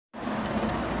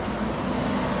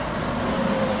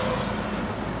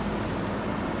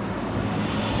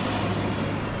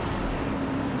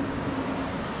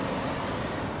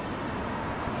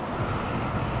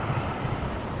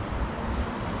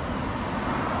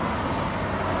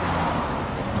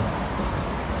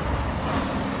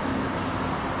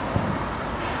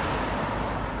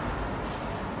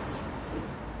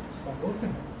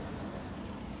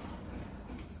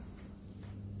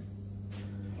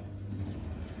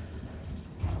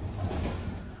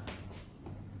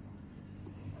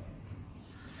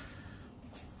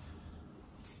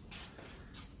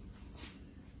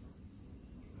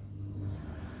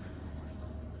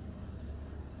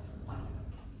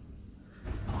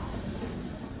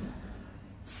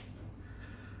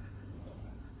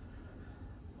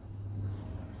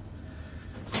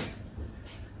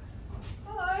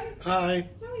Hi.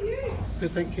 How are you?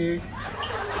 Good, thank you.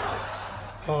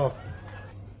 Oh,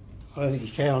 I don't think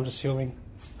you can. I'm just filming.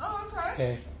 Oh,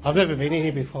 okay. Yeah. I've never been in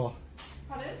here before.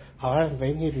 Pardon? I haven't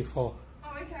been here before.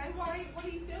 Oh, okay. What are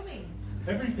you filming?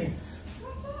 Everything.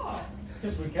 What for?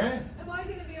 Because we can. Am I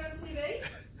going to be on TV?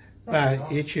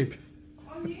 YouTube.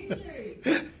 On YouTube?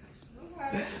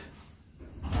 Okay.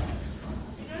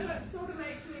 You know, that sort of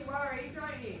makes me worried,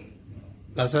 don't you?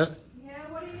 Does it? Yeah,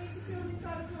 what do you need to film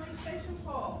inside a police station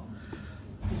for?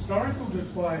 Historical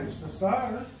displays for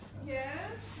starters. Yeah?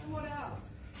 And what else?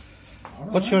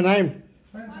 What's your name?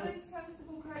 My name's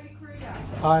Constable Cody Kruger.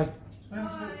 Hi.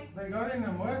 They got in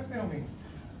them worth filming.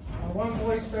 One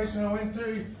police station I went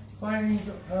to claimed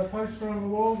a poster on the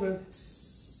wall that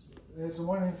there's a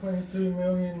 1 in 22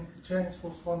 million chance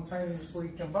for spontaneously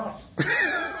combust.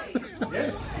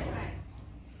 Yes?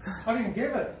 I didn't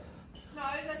give it. No,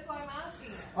 that's why I'm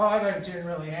asking it. Oh, I don't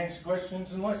generally answer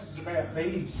questions unless it's about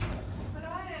bees. But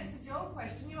I answered your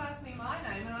question. You asked me my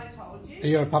name and I told you.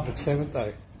 You're a public servant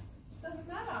though. Doesn't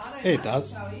matter. I don't Yeah, it have does.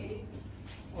 to tell you.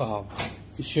 Well,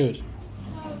 you should.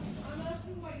 No, I'm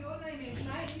asking what your name is,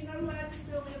 mate. You're not allowed to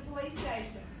film in a police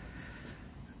station.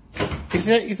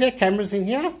 Is there cameras in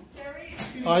here? There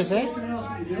is. Oh, is there? What else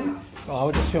are you doing? Oh,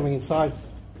 we're just filming inside.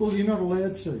 Well, you're not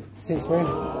allowed to. Since when?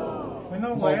 We're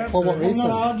not Well, allowed for what to. reason? I'm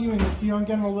not arguing with you. I'm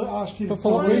going to ask you to But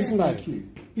for what follow reason, though? thank you.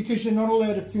 Because you're not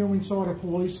allowed to film inside a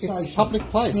police station. It's a public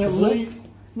place, Now, isn't it? leave-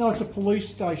 No, it's a police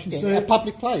station. Yeah, So a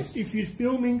public place. if you're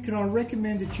filming, can I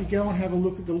recommend that you go and have a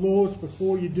look at the laws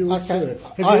before you do it, Okay. sir?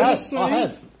 I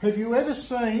Have have. you ever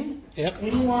seen Yep.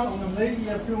 anyone on the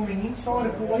media filming inside a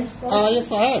police station?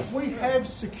 Yes, I have. We have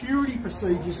security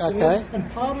procedures, sir, Okay. and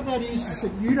part of that is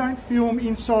that you don't film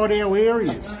inside our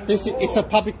areas. It's a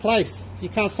public place. You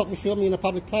can't stop me filming in a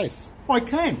public place. I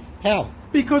can. How?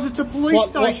 Because it's a police What-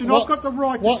 station. what- I've got the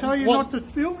right what- to tell you what- not to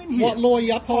film in here. what law are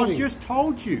you upholding? I've just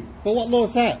told you. But what law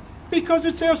is that? Because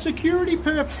it's our security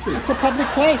purposes. It's a public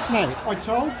place, mate. I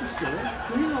told you, sir,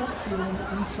 do not film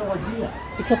inside here.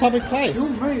 It's a public place.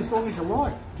 Film me as long as you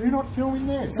like. Do not film in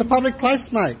there. It's a public place,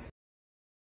 mate.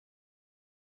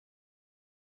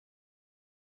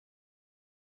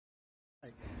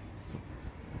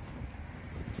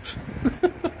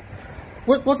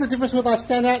 What's the difference whether I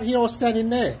stand out here or stand in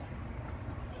there?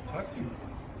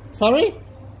 Sorry?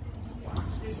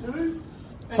 You do? And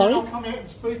Sorry? I'll come out and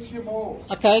speak to you more.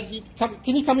 Okay,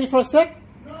 can you come here for a sec?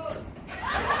 No.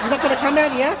 You're not going to come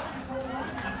out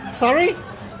here? Sorry?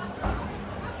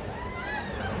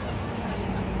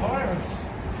 Virus.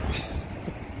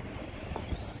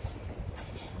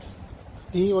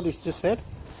 Do you hear what he's just said?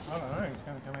 I don't know, he's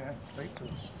going to come out and speak to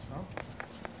us.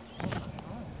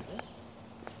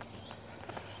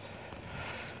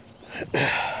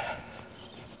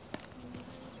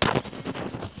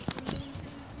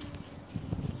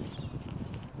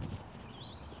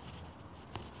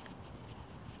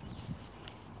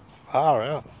 All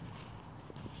right.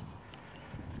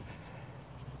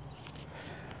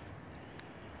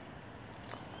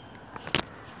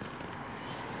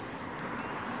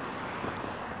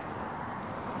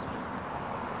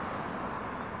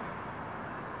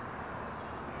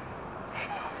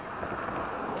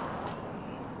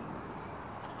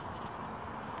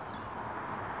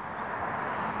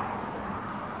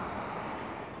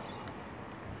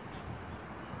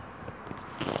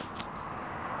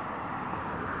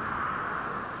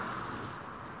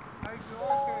 Hey, do you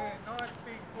like a nice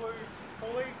big blue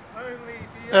police only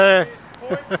DSS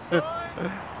point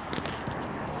sign?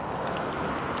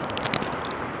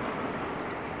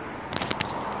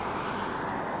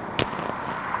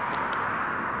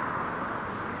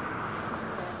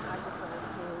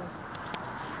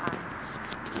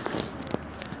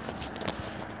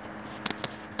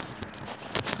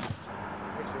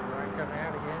 Actually, he won't come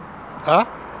out again. Huh?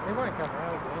 He won't come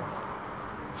out again.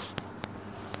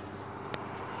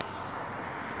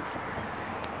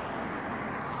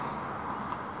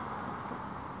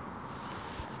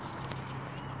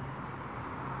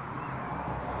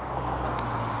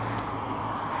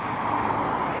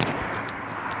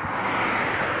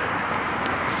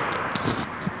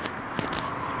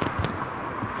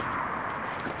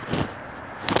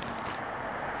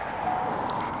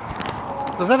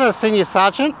 Was that a senior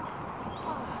sergeant?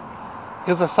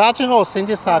 He was a sergeant or a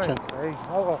senior sergeant? Hey,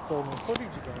 I lost all my footage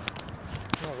again.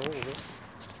 Not all of it.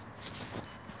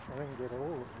 I didn't get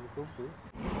all of it. You could do.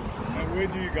 And where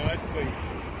do you guys live?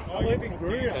 I live in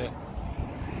Gruya.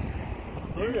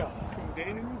 Gruya. From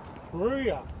Dandenong?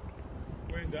 Gruya.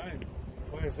 Where's that?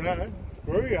 Where's that?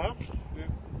 Gruya.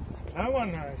 Yeah. No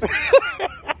one knows.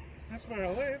 That's where I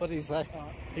live. What did he say?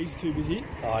 He's too busy.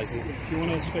 Oh, is he? If you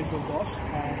want to speak to the boss,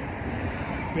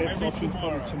 best Maybe option's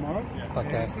probably tomorrow. Yeah.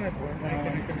 Okay. There's no point making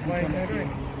a complaint, I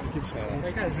think.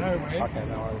 It goes nowhere. Okay,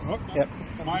 no worries. Okay. Yep.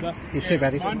 You too,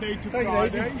 buddy. Monday to Take it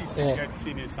Friday, you Yeah. can get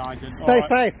senior sergeant. Stay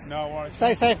Alright. safe. No worries.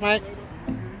 Stay safe, mate.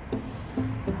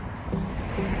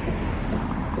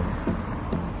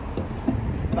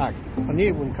 Fuck, I knew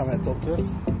he wouldn't come out and talk to us.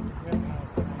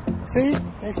 See,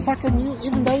 they fucking knew,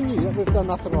 even they knew that we've done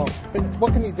nothing wrong. But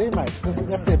what can you do, mate?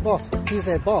 That's their boss. He's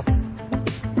their boss.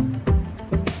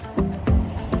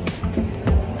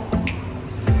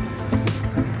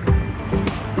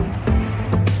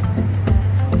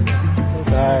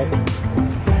 So,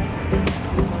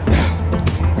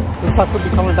 looks like we'll be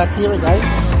coming back here again.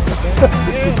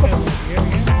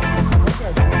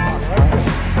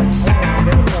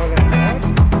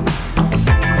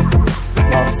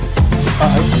 Lots.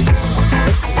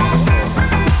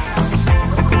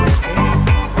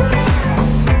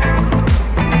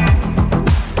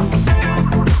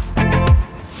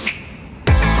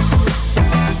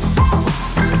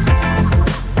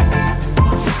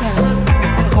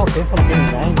 If I'm getting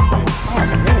names, mate. Oh,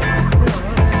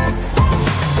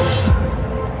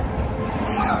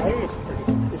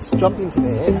 man. It's jumped into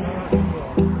their heads.